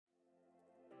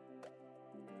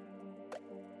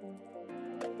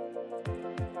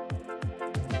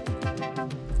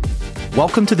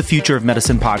Welcome to the Future of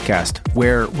Medicine podcast,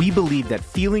 where we believe that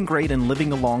feeling great and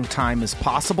living a long time is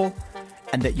possible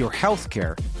and that your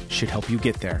healthcare should help you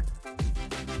get there.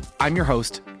 I'm your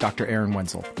host, Dr. Aaron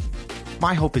Wenzel.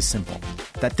 My hope is simple,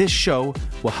 that this show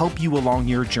will help you along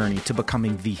your journey to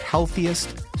becoming the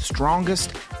healthiest,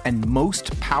 strongest, and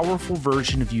most powerful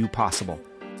version of you possible.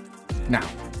 Now,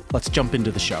 let's jump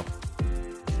into the show.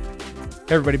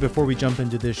 Hey everybody, before we jump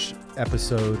into this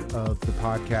episode of the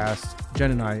podcast,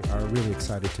 Jen and I are really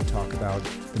excited to talk about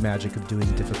the magic of doing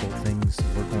difficult things.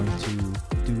 We're going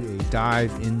to do a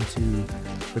dive into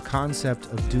the concept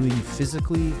of doing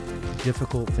physically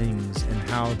difficult things and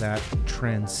how that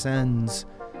transcends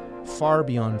far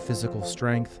beyond physical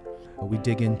strength. We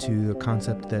dig into the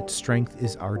concept that strength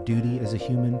is our duty as a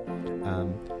human.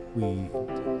 We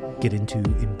get into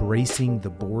embracing the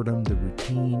boredom, the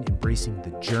routine, embracing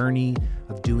the journey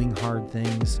of doing hard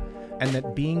things, and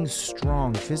that being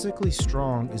strong, physically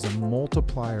strong, is a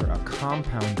multiplier, a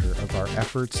compounder of our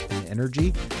efforts and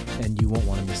energy, and you won't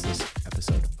want to miss this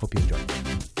episode. Hope you enjoy.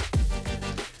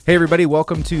 Hey everybody,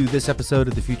 welcome to this episode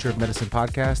of the Future of Medicine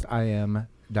podcast. I am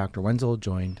Dr. Wenzel,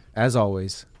 joined, as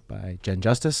always, by Jen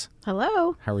Justus.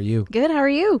 Hello. How are you? Good, how are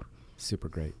you? Super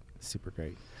great, super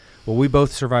great. Well, we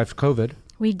both survived COVID.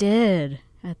 We did.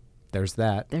 There's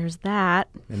that. There's that.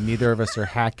 And neither of us are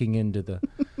hacking into the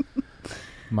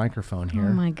microphone here.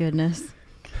 Oh, my goodness.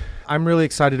 I'm really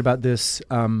excited about this.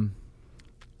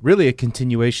 Really a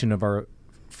continuation of our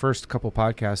first couple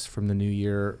podcasts from the new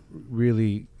year,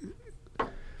 really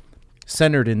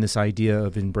centered in this idea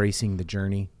of embracing the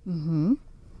journey and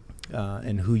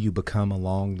who you become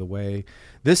along the way.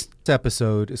 This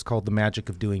episode is called The Magic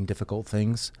of Doing Difficult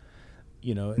Things.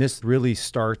 You know, this really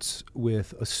starts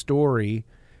with a story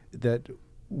that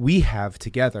we have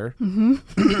together. It's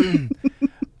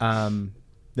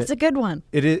a good one.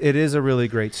 It is a really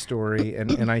great story,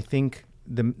 and I think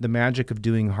the magic of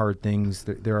doing hard things,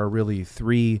 there are really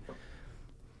three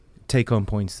take-home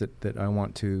points that I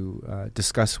want to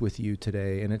discuss with you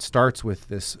today, and it starts with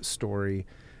this story.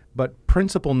 But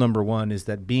principle number one is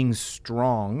that being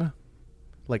strong,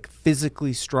 like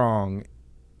physically strong,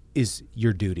 is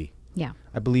your duty. Yeah.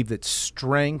 I believe that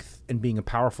strength and being a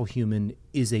powerful human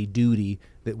is a duty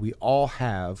that we all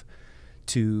have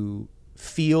to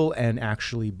feel and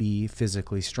actually be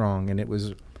physically strong. And it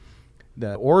was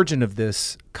the origin of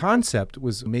this concept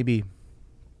was maybe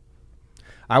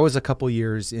I was a couple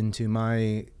years into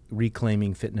my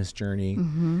reclaiming fitness journey,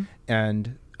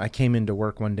 and I came into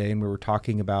work one day and we were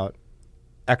talking about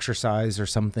exercise or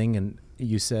something, and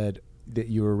you said that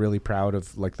you were really proud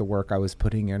of like the work I was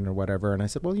putting in or whatever. And I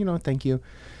said, well, thank you.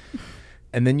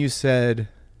 And then you said,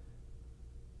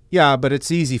 yeah, but it's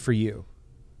easy for you.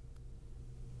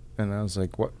 And I was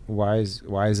like, what, why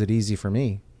is it easy for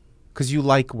me? 'Cause you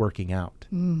like working out.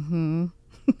 And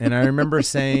I remember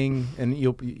saying, and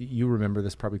you remember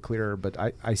this probably clearer, but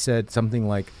I said something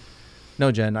like,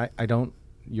 no, Jen, I don't,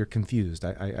 you're confused.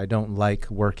 I don't like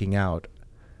working out.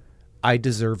 I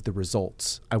deserve the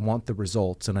results. I want the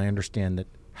results, and I understand that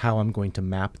how I'm going to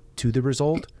map to the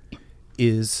result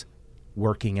is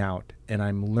working out, and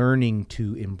I'm learning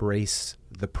to embrace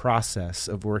the process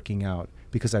of working out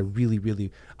because I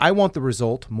really, I want the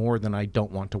result more than I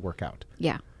don't want to work out.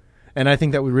 Yeah. And I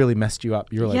think that would really messed you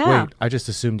up. You're like, Yeah. wait, I just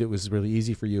assumed it was really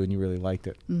easy for you and you really liked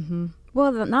it.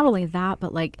 Well, not only that,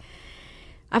 but like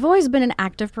I've always been an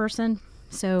active person,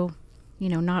 so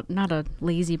not a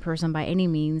lazy person by any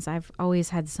means. I've always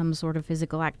had some sort of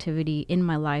physical activity in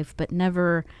my life, but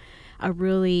never a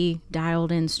really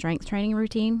dialed in strength training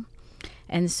routine.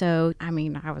 And so, I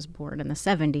mean, I was born in the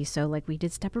 70s, so like we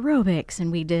did step aerobics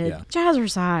and we did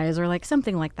jazzercise or like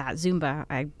something like that. Zumba,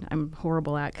 I'm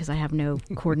horrible at because I have no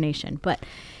coordination. But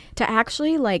to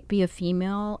actually like be a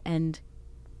female and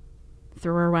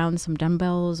throw around some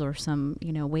dumbbells or some,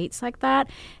 weights like that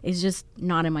is just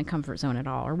not in my comfort zone at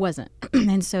all, or wasn't.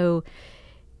 And so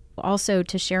also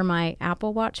to share my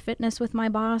Apple Watch fitness with my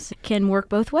boss can work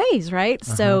both ways, right?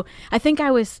 So I think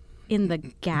I was in the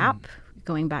gap,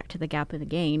 going back to the gap in the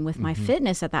gain with my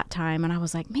fitness at that time. And I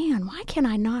was like, man, why can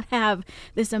I not have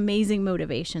this amazing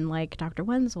motivation like Dr.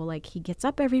 Wenzel? Like he gets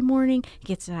up every morning,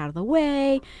 gets it out of the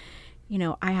way.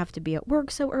 I have to be at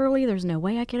work so early. There's no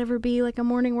way I could ever be like a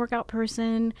morning workout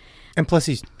person. And plus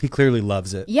he clearly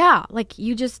loves it. Yeah. Like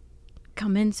you just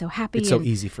come in so happy. It's so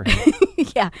easy for him.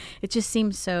 Yeah. It just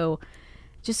seems so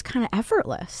just kind of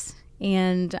effortless.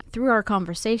 And through our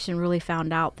conversation really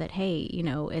found out that, hey,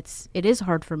 it is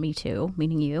hard for me too,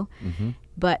 meaning you,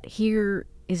 but here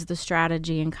is the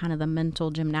strategy and kind of the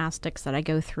mental gymnastics that I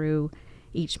go through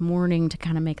each morning to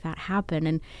kind of make that happen.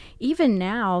 And even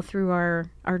now through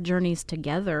our journeys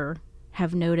together,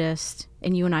 have noticed,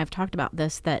 and you and I have talked about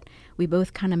this, that we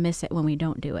both kind of miss it when we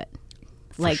don't do it.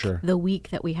 Like the week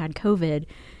that we had COVID,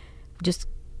 just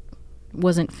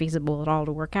wasn't feasible at all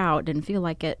to work out, didn't feel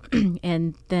like it.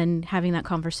 And then having that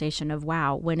conversation of,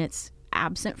 wow, when it's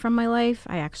absent from my life,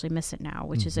 I actually miss it now,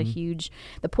 which is a huge,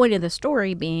 the point of the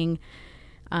story being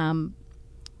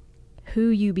who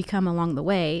you become along the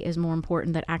way is more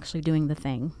important than actually doing the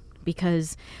thing.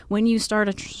 Because when you start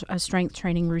a strength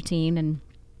training routine, and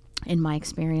in my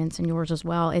experience and yours as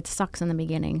well, it sucks in the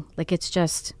beginning. Like, it's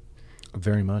just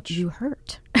very much, you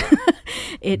hurt.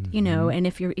 You know, and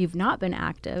if you've not been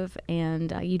active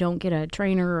and you don't get a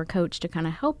trainer or a coach to kind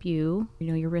of help you, you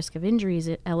know, your risk of injury is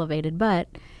elevated, but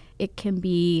it can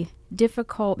be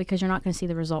difficult because you're not going to see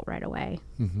the result right away.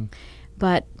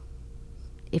 But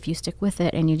if you stick with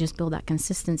it and you just build that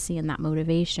consistency, and that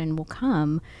motivation will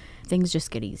come, things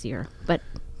just get easier. But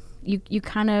you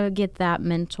kind of get that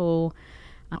mental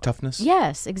toughness.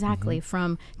 Yes, exactly.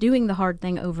 From doing the hard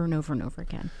thing over and over and over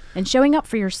again, and showing up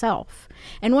for yourself.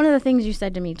 And one of the things you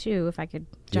said to me too, if I could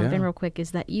jump in real quick,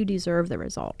 is that you deserve the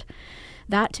result.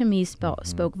 That to me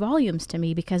spoke volumes to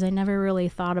me, because I never really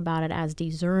thought about it as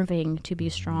deserving to be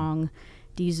strong,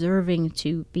 deserving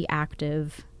to be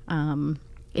active.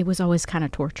 It was always kind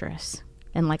of torturous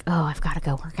and like, oh, I've got to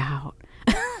go work out.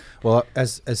 Well,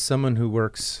 as someone who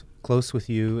works close with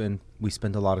you and we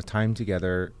spend a lot of time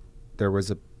together, there was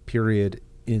a period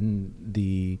in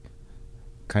the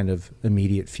kind of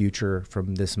immediate future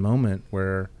from this moment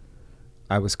where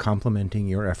I was complimenting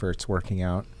your efforts working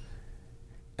out,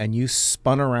 and you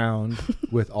spun around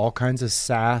with all kinds of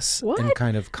sass and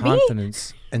kind of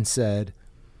confidence and said,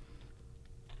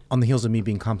 on the heels of me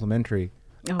being complimentary,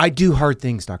 I do hard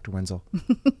things, Dr. Wenzel.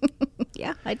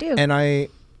 Yeah, I do. And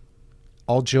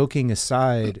all joking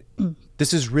aside,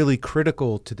 this is really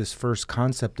critical to this first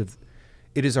concept of,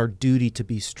 it is our duty to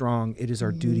be strong. It is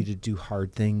our duty to do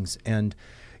hard things. And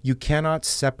you cannot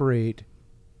separate,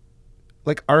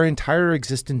 like, our entire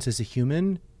existence as a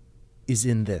human is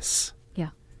in this. Yeah.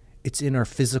 It's in our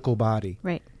physical body.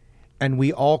 Right. And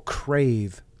we all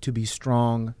crave to be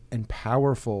strong and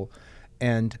powerful.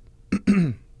 And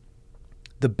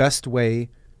the best way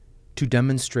to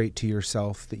demonstrate to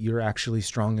yourself that you're actually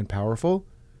strong and powerful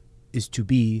is to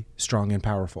be strong and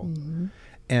powerful.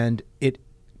 And it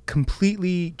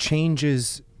completely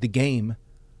changes the game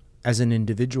as an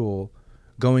individual,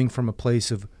 going from a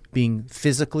place of being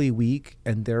physically weak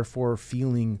and therefore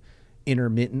feeling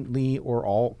intermittently or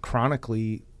all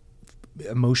chronically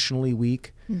emotionally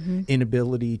weak,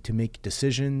 inability to make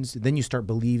decisions. Then you start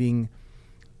believing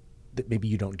that maybe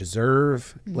you don't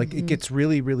deserve. Like, it gets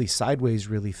really, really sideways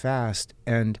really fast.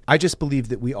 And I just believe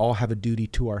that we all have a duty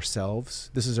to ourselves.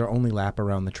 This is our only lap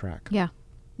around the track. Yeah.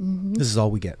 This is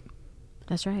all we get.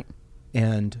 That's right.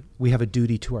 And we have a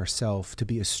duty to ourselves to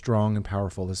be as strong and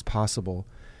powerful as possible.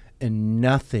 And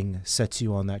nothing sets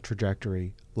you on that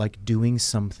trajectory like doing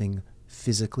something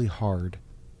physically hard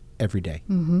every day.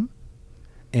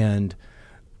 And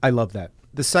I love that.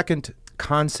 The second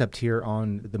concept here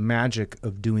on the magic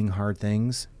of doing hard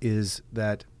things is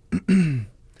that, and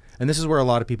this is where a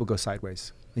lot of people go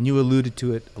sideways, and you alluded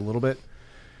to it a little bit,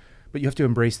 but you have to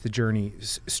embrace the journey.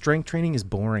 Strength training is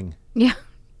boring. Yeah.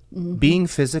 Being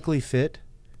physically fit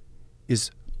is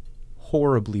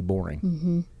horribly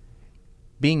boring.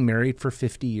 Being married for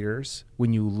 50 years,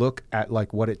 when you look at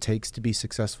like what it takes to be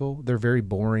successful, they're very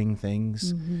boring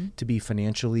things. To be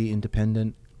financially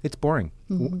independent, it's boring.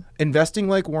 Investing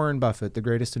like Warren Buffett, the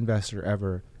greatest investor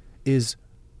ever, is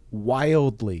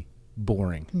wildly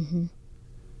boring.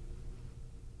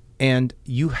 And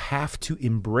you have to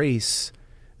embrace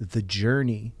the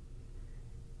journey.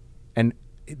 And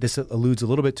this alludes a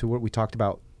little bit to what we talked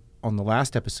about on the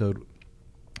last episode,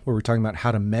 where we're talking about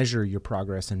how to measure your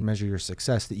progress and measure your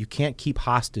success, that you can't keep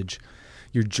hostage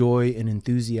your joy and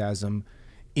enthusiasm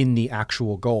in the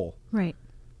actual goal. Right.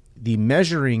 The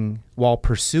measuring while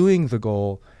pursuing the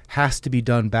goal has to be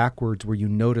done backwards, where you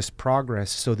notice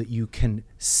progress so that you can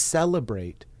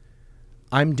celebrate.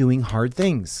 I'm doing hard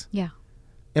things. Yeah.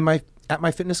 Am I at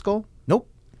my fitness goal? Nope.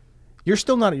 You're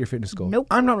still not at your fitness goal. Nope.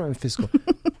 I'm not at my fitness goal.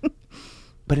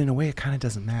 But in a way, it kind of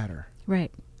doesn't matter. Right.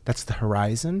 That's the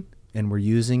horizon, and we're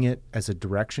using it as a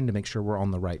direction to make sure we're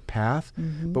on the right path.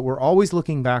 But we're always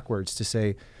looking backwards to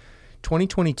say,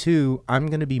 2022, I'm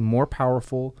going to be more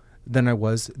powerful than I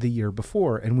was the year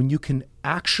before. And when you can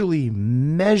actually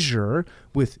measure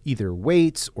with either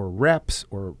weights or reps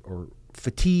or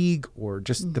fatigue or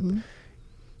just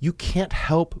you can't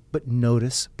help but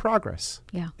notice progress.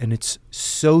 Yeah. And it's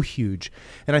so huge.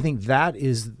 And I think that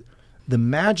is the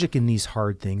magic in these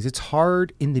hard things. It's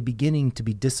hard in the beginning to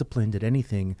be disciplined at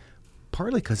anything,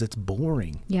 partly because it's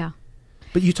boring. Yeah.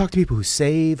 But you talk to people who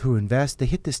save, who invest, they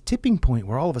hit this tipping point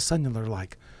where all of a sudden they're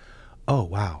like, oh,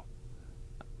 wow,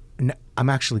 I'm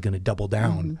actually going to double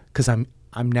down because I'm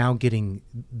now getting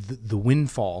the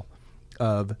windfall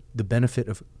of the benefit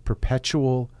of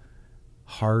perpetual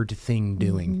hard thing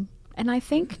doing. And I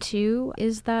think, too,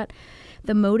 is that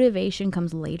the motivation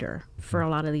comes later for a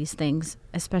lot of these things,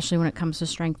 especially when it comes to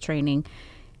strength training.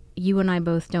 You and I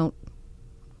both don't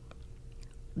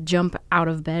jump out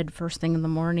of bed first thing in the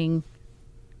morning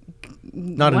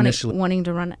initially. wanting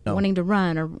to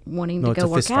run or wanting to go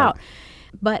work out.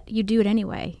 But you do it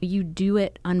anyway. You do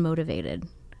it unmotivated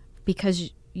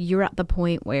because you're at the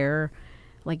point where,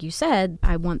 like you said,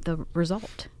 I want the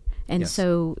result. And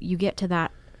so you get to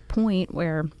that point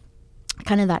where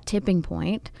kind of that tipping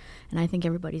point, and I think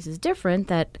everybody's is different,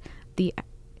 that the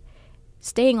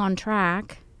staying on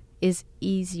track is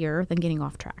easier than getting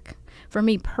off track. For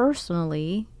me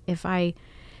personally, if I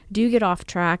do get off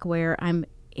track where I'm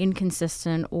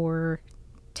inconsistent or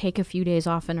take a few days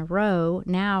off in a row,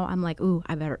 now I'm like, ooh,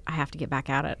 I have to get back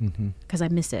at it because I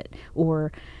miss it.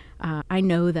 Or I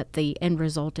know that the end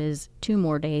result is 2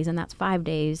 more days, and that's 5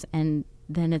 days, and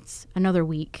then it's another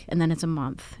week, and then it's a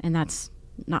month, and that's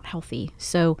not healthy.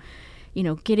 So,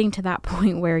 getting to that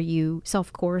point where you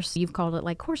self-course, you've called it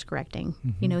like course correcting.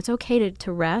 It's okay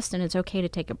to rest, and it's okay to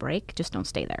take a break. Just don't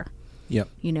stay there. Yep.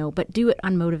 But do it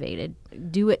unmotivated.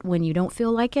 Do it when you don't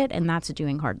feel like it, and that's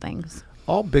doing hard things.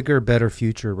 All bigger, better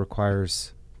future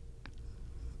requires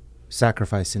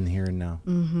sacrifice in the here and now.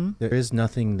 There is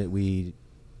nothing that we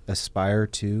aspire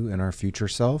to in our future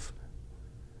self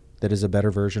that is a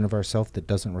better version of ourself that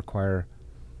doesn't require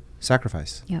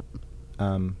sacrifice. Yep.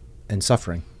 And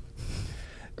suffering.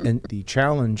 And the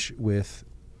challenge with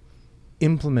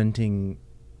implementing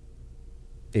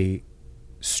a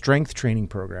strength training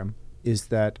program is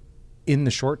that in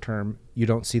the short term, you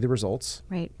don't see the results.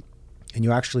 Right. And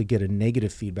you actually get a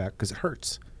negative feedback because it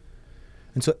hurts.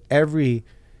 And so every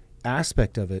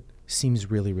aspect of it seems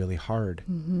really, really hard.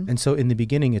 And so in the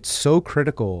beginning, it's so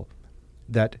critical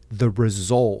that the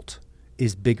result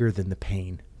is bigger than the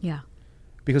pain. Yeah.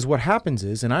 Because what happens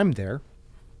is, and I'm there,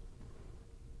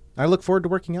 I look forward to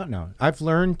working out now. I've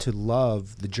learned to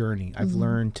love the journey. I've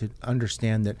learned to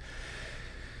understand that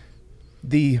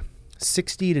the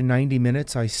 60 to 90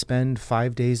 minutes I spend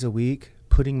 5 days a week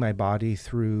putting my body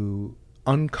through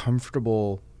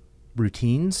uncomfortable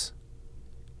routines,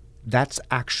 that's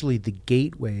actually the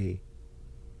gateway,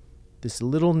 this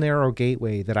little narrow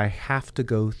gateway that I have to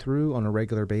go through on a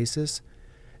regular basis.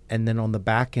 And then on the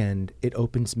back end, it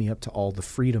opens me up to all the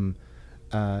freedom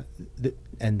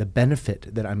and the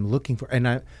benefit that I'm looking for. And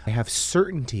I have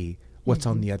certainty what's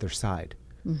on the other side.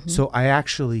 So I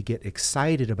actually get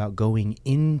excited about going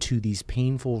into these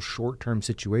painful short-term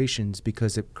situations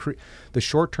because the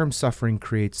short-term suffering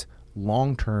creates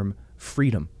long-term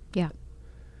freedom. Yeah.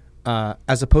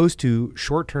 As opposed to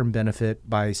short-term benefit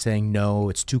by saying, no,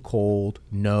 it's too cold.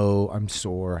 No, I'm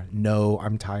sore. No,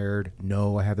 I'm tired.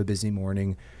 No, I have a busy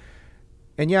morning.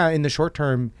 And yeah, in the short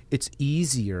term, it's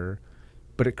easier,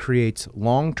 but it creates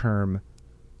long-term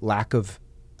lack of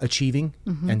achieving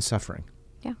and suffering.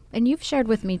 Yeah. And you've shared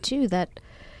with me too that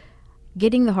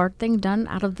getting the hard thing done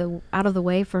out of the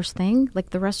way first thing,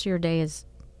 like the rest of your day is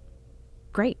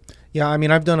great. Yeah, I mean,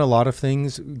 I've done a lot of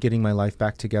things getting my life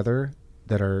back together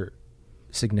that are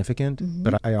significant,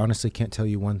 but I honestly can't tell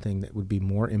you one thing that would be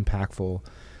more impactful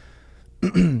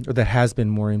or that has been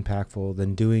more impactful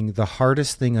than doing the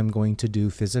hardest thing I'm going to do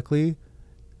physically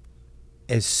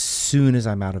as soon as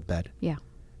I'm out of bed. Yeah.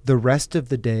 The rest of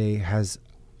the day has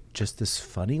just this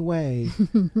funny way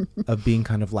of being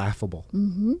kind of laughable.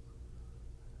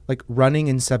 Like running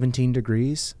in 17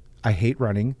 degrees. I hate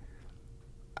running.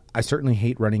 I certainly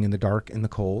hate running in the dark and the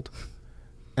cold.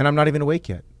 And I'm not even awake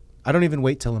yet. I don't even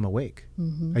wait till I'm awake.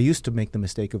 I used to make the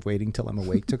mistake of waiting till I'm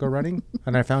awake to go running.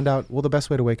 And I found out, well, the best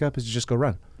way to wake up is to just go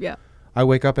run. Yeah. I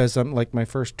wake up as I'm like my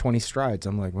first 20 strides.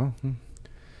 I'm like, well,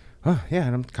 oh yeah,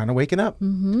 and I'm kind of waking up.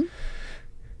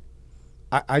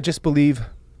 I just believe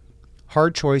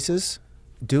hard choices,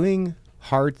 doing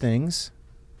hard things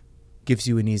gives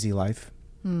you an easy life.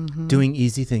 Doing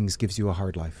easy things gives you a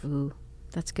hard life. Ooh,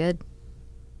 that's good.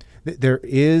 There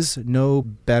is no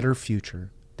better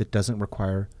future that doesn't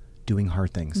require doing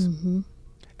hard things.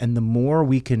 And the more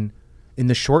we can, in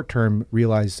the short term,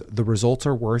 realize the results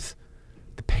are worth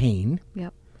the pain,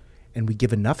 and we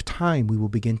give enough time, we will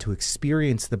begin to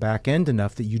experience the back end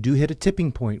enough that you do hit a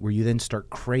tipping point where you then start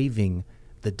craving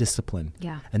the discipline.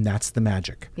 And that's the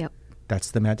magic.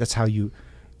 That's the That's how you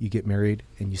get married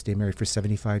and you stay married for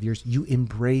 75 years. You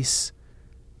embrace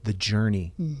the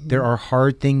journey. There are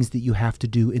hard things that you have to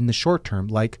do in the short term,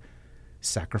 like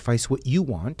sacrifice what you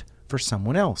want for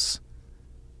someone else.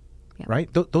 Yep.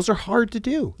 Right? Those are hard to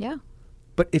do. Yeah.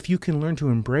 But if you can learn to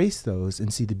embrace those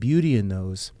and see the beauty in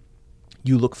those,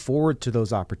 you look forward to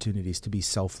those opportunities to be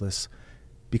selfless,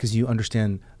 because you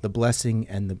understand the blessing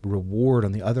and the reward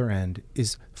on the other end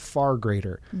is far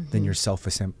greater than your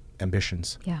selfish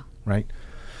ambitions. Yeah. Right?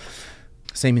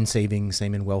 Same in saving,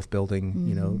 same in wealth building,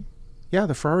 you know. Yeah,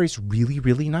 the Ferrari's really,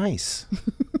 really nice.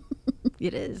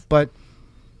 It is. But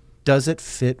does it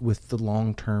fit with the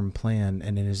long-term plan?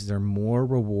 And is there more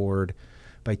reward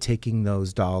by taking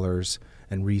those dollars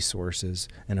and resources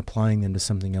and applying them to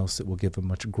something else that will give a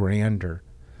much grander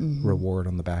reward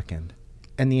on the back end?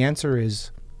 And the answer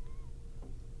is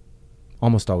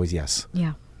almost always yes.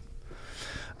 Yeah.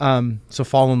 So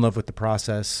fall in love with the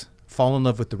process, fall in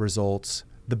love with the results.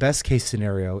 The best case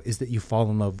scenario is that you fall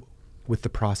in love with the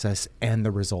process and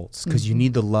the results, because you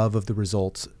need the love of the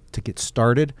results to get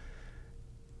started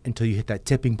until you hit that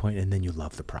tipping point, and then you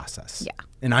love the process. Yeah.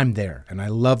 And I'm there, and I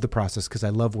love the process because I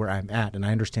love where I'm at, and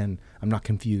I understand I'm not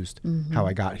confused how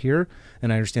I got here,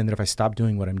 and I understand that if I stop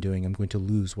doing what I'm doing, I'm going to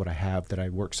lose what I have that I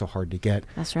worked so hard to get.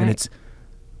 That's right. And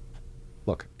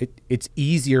it's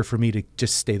easier for me to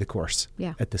just stay the course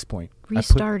at this point.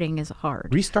 Restarting is hard.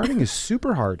 Restarting is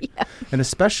super hard. Yeah. And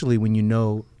especially when you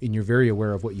know and you're very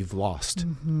aware of what you've lost.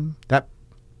 That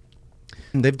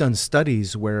they've done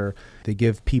studies where they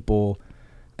give people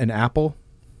an apple.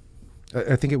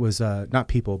 I think it was not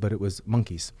people, but it was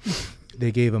monkeys.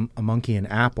 They gave a monkey an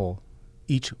apple,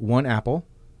 each one apple,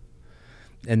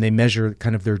 and they measure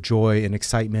kind of their joy and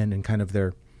excitement and kind of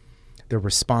their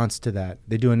response to that.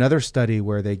 They do another study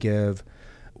where they give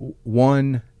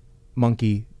one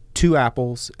monkey 2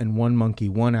 apples and one monkey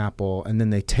 1 apple, and then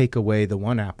they take away the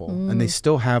 1 apple, and they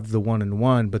still have the 1 and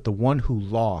 1, but the one who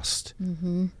lost,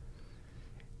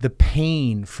 the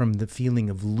pain from the feeling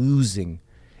of losing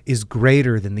is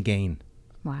greater than the gain.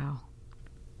 Wow.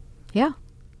 Yeah.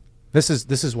 This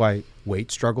is why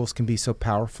weight struggles can be so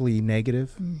powerfully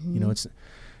negative. You know,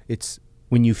 it's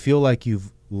when you feel like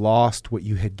you've lost what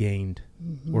you had gained,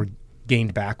 or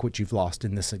gained back what you've lost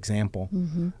in this example.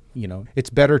 You know, it's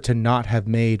better to not have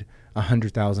made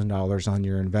 $100,000 on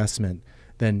your investment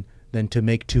than to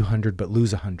make 200 but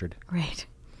lose 100. Right.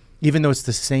 Even though it's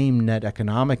the same net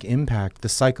economic impact, the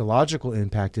psychological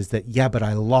impact is that, yeah, but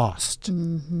I lost.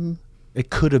 It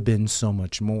could have been so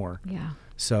much more. Yeah.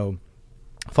 So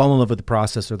fall in love with the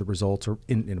process or the results, or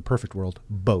in a perfect world,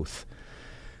 both.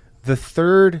 The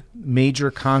third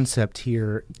major concept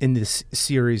here in this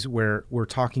series, where we're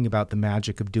talking about the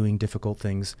magic of doing difficult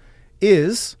things,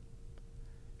 is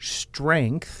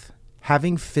strength.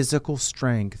 Having physical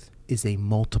strength is a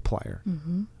multiplier.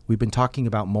 We've been talking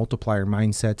about multiplier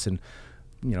mindsets and,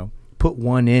 you know, put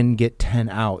 1 in, get 10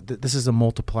 out. This is a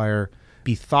multiplier.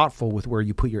 Be thoughtful with where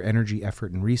you put your energy,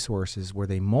 effort, and resources, where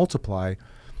they multiply.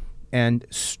 And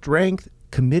strength,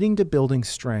 committing to building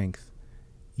strength,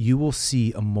 you will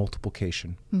see a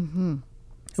multiplication. And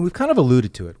we've kind of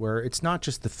alluded to it, where it's not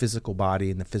just the physical body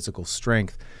and the physical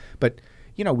strength, but,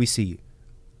 you know, we see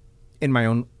in my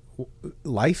own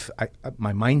life,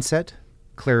 my mindset,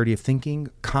 clarity of thinking,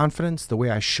 confidence, the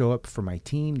way I show up for my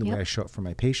team, the way I show up for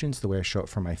my patients, the way I show up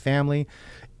for my family,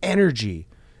 energy,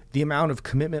 the amount of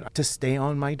commitment to stay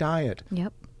on my diet,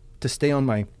 to stay on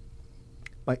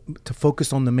to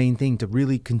focus on the main thing, to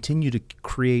really continue to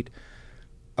create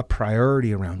a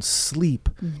priority around sleep,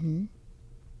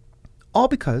 all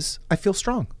because I feel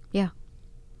strong. Yeah.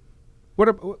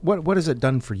 What has it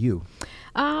done for you?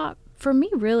 For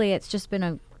me, really, it's just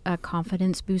been a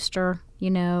confidence booster. You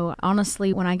know,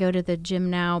 honestly, when I go to the gym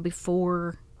now,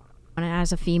 before,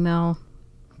 as a female,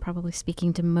 probably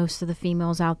speaking to most of the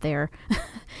females out there,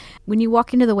 when you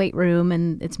walk into the weight room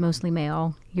and it's mostly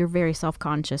male, you're very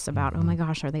self-conscious about, oh my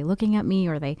gosh, are they looking at me?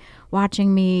 Are they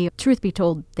watching me? Truth be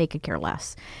told, they could care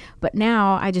less. But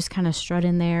now I just kind of strut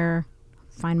in there,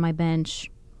 find my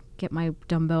bench, get my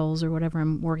dumbbells or whatever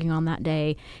I'm working on that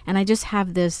day. And I just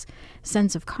have this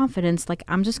sense of confidence, like,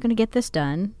 I'm just going to get this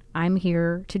done. I'm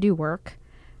here to do work,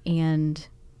 and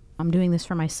I'm doing this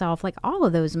for myself. Like, all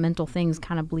of those mental things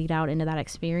kind of bleed out into that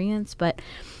experience. But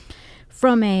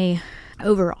from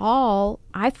overall,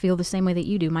 I feel the same way that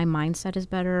you do. My mindset is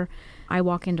better. I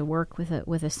walk into work with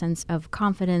a sense of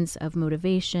confidence, of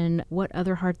motivation. What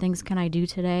other hard things can I do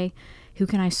today? Who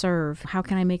can I serve? How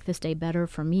can I make this day better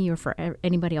for me or for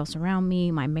anybody else around me?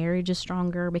 My marriage is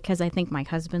stronger because I think my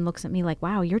husband looks at me like,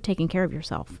 wow, you're taking care of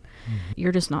yourself.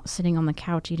 You're just not sitting on the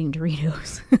couch eating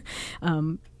Doritos.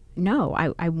 No,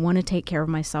 I want to take care of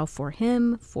myself for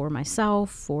him, for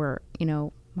myself, for, you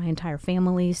know, my entire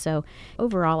family. So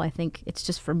overall, I think it's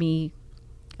just for me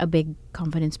a big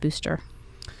confidence booster.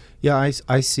 Yeah,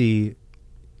 I see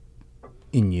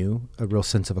in you a real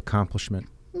sense of accomplishment.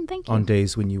 Thank you. On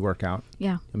days when you work out.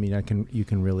 Yeah. I mean, you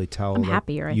can really tell. I'm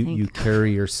happier, I think. You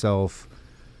carry yourself.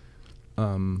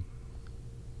 I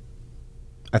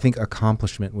think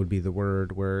accomplishment would be the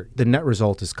word, where the net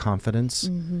result is confidence,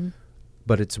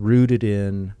 but it's rooted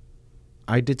in,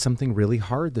 I did something really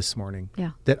hard this morning.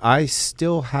 Yeah. That I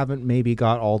still haven't maybe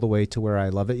got all the way to where I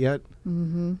love it yet.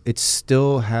 It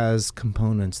still has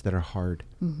components that are hard,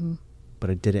 but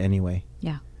I did it anyway.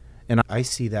 Yeah. And I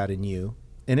see that in you.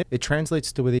 And it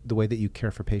translates to the way that you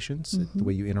care for patients, the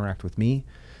way you interact with me.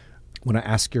 When I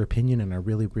ask your opinion, and I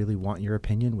really, really want your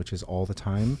opinion, which is all the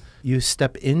time, you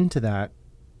step into that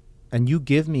and you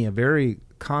give me a very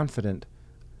confident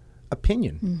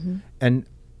opinion. And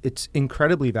it's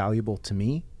incredibly valuable to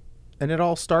me. And it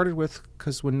all started with,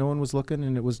 because when no one was looking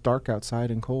and it was dark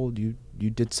outside and cold, you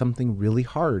did something really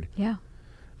hard. Yeah.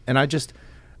 And I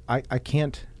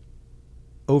can't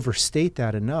overstate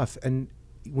that enough. And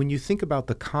when you think about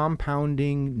the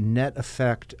compounding net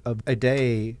effect of a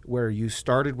day where you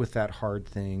started with that hard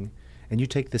thing, and you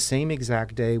take the same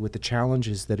exact day with the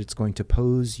challenges that it's going to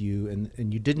pose you,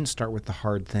 and you didn't start with the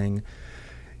hard thing,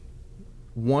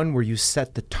 one where you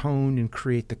set the tone and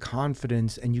create the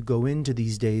confidence, and you go into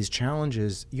these days'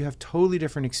 challenges, you have totally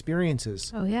different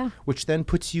experiences. Oh, yeah. Which then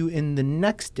puts you in the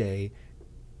next day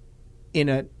in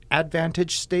an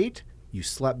advantage state. You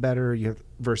slept better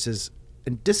versus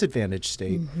a disadvantaged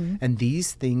state. And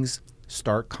these things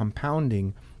start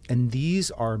compounding. And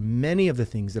these are many of the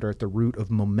things that are at the root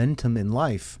of momentum in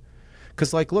life.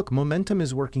 Because, look, momentum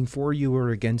is working for you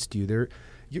or against you.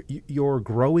 You're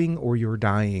growing or you're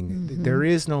dying. There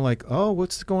is no oh,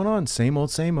 what's going on? Same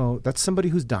old, same old. That's somebody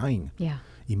who's dying. Yeah.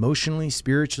 Emotionally,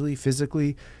 spiritually,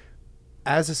 physically.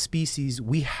 As a species,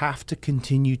 we have to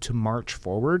continue to march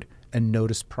forward and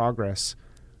notice progress,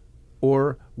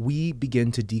 or we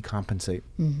begin to decompensate.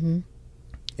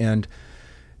 And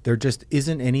there just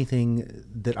isn't anything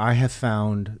that I have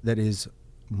found that is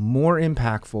more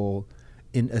impactful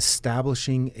in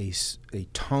establishing a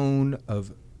tone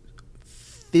of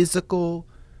physical,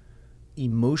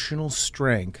 emotional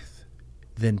strength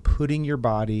than putting your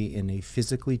body in a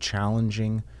physically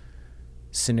challenging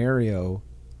scenario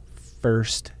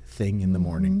first thing in the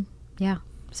morning. Yeah.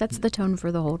 Sets the tone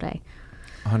for the whole day.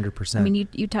 100%. I mean,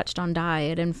 you touched on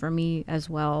diet, and for me as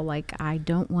well, I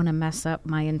don't want to mess up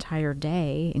my entire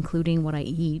day, including what I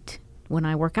eat, when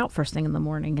I work out first thing in the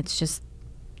morning. It's just,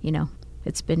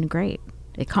 it's been great.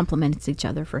 It complements each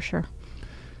other for sure.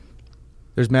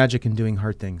 There's magic in doing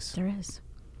hard things. There is.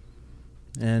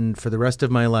 And for the rest of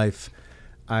my life,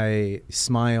 I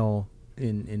smile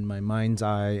in my mind's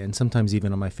eye, and sometimes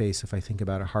even on my face if I think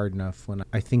about it hard enough. When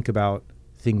I think about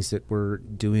things that we're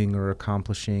doing or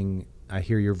accomplishing, I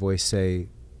hear your voice say,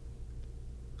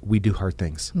 we do hard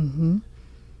things.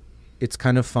 It's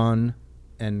kind of fun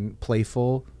and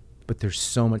playful, but there's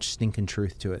so much stinking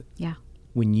truth to it. Yeah.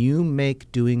 When you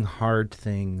make doing hard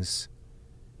things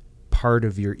part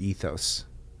of your ethos,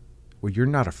 where you're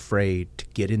not afraid to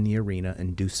get in the arena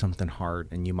and do something hard,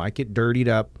 and you might get dirtied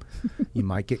up, you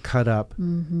might get cut up,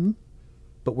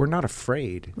 but we're not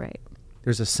afraid. Right.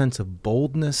 There's a sense of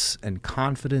boldness and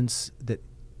confidence that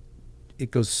it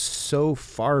goes so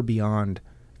far beyond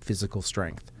physical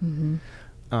strength.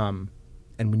 And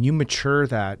when you mature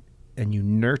that and you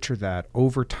nurture that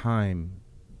over time,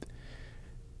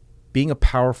 being a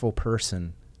powerful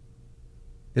person,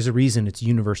 there's a reason it's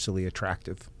universally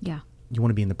attractive. Yeah. You want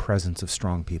to be in the presence of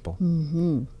strong people.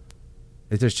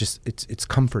 There's just, it's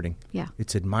comforting. Yeah.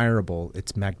 It's admirable.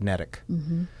 It's magnetic.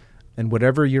 And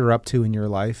whatever you're up to in your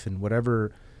life and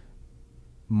whatever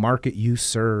market you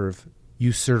serve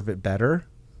it better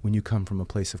when you come from a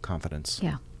place of confidence.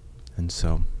 Yeah. And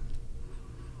so,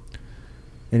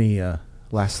 any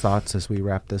last thoughts as we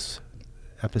wrap this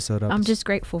episode up? I'm just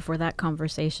grateful for that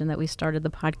conversation that we started the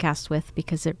podcast with,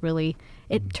 because it really,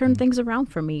 it turned things around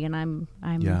for me. And I'm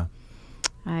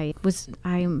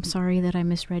sorry that I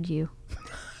misread you.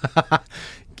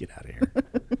 Get out of here.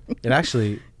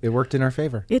 It worked in our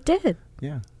favor. It did.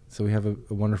 Yeah. So we have a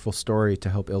wonderful story to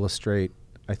help illustrate,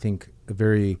 I think, a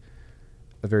very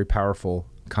powerful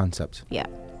concept. Yeah.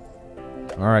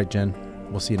 All right, Jen.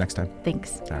 We'll see you next time.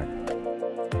 Thanks. All right.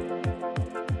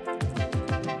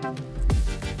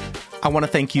 I want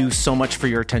to thank you so much for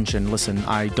your attention. Listen,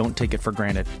 I don't take it for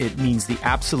granted. It means the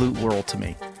absolute world to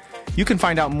me. You can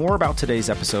find out more about today's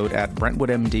episode at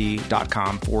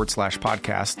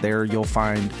brentwoodmd.com/podcast. There you'll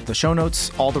find the show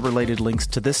notes, all the related links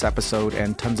to this episode,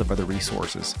 and tons of other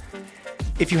resources.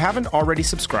 If you haven't already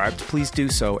subscribed, please do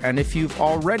so. And if you've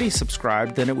already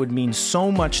subscribed, then it would mean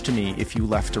so much to me if you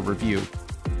left a review.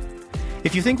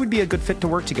 If you think we'd be a good fit to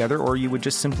work together, or you would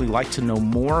just simply like to know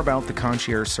more about the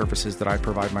concierge services that I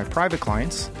provide my private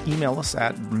clients, email us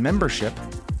at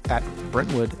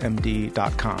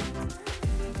membership@brentwoodmd.com.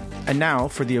 And now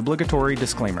for the obligatory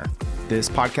disclaimer. This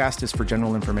podcast is for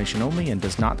general information only and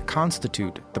does not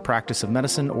constitute the practice of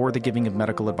medicine or the giving of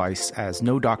medical advice, as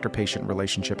no doctor-patient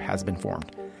relationship has been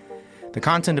formed. The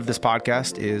content of this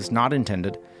podcast is not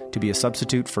intended to be a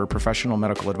substitute for professional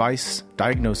medical advice,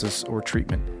 diagnosis, or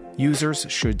treatment. Users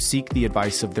should seek the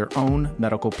advice of their own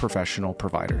medical professional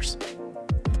providers.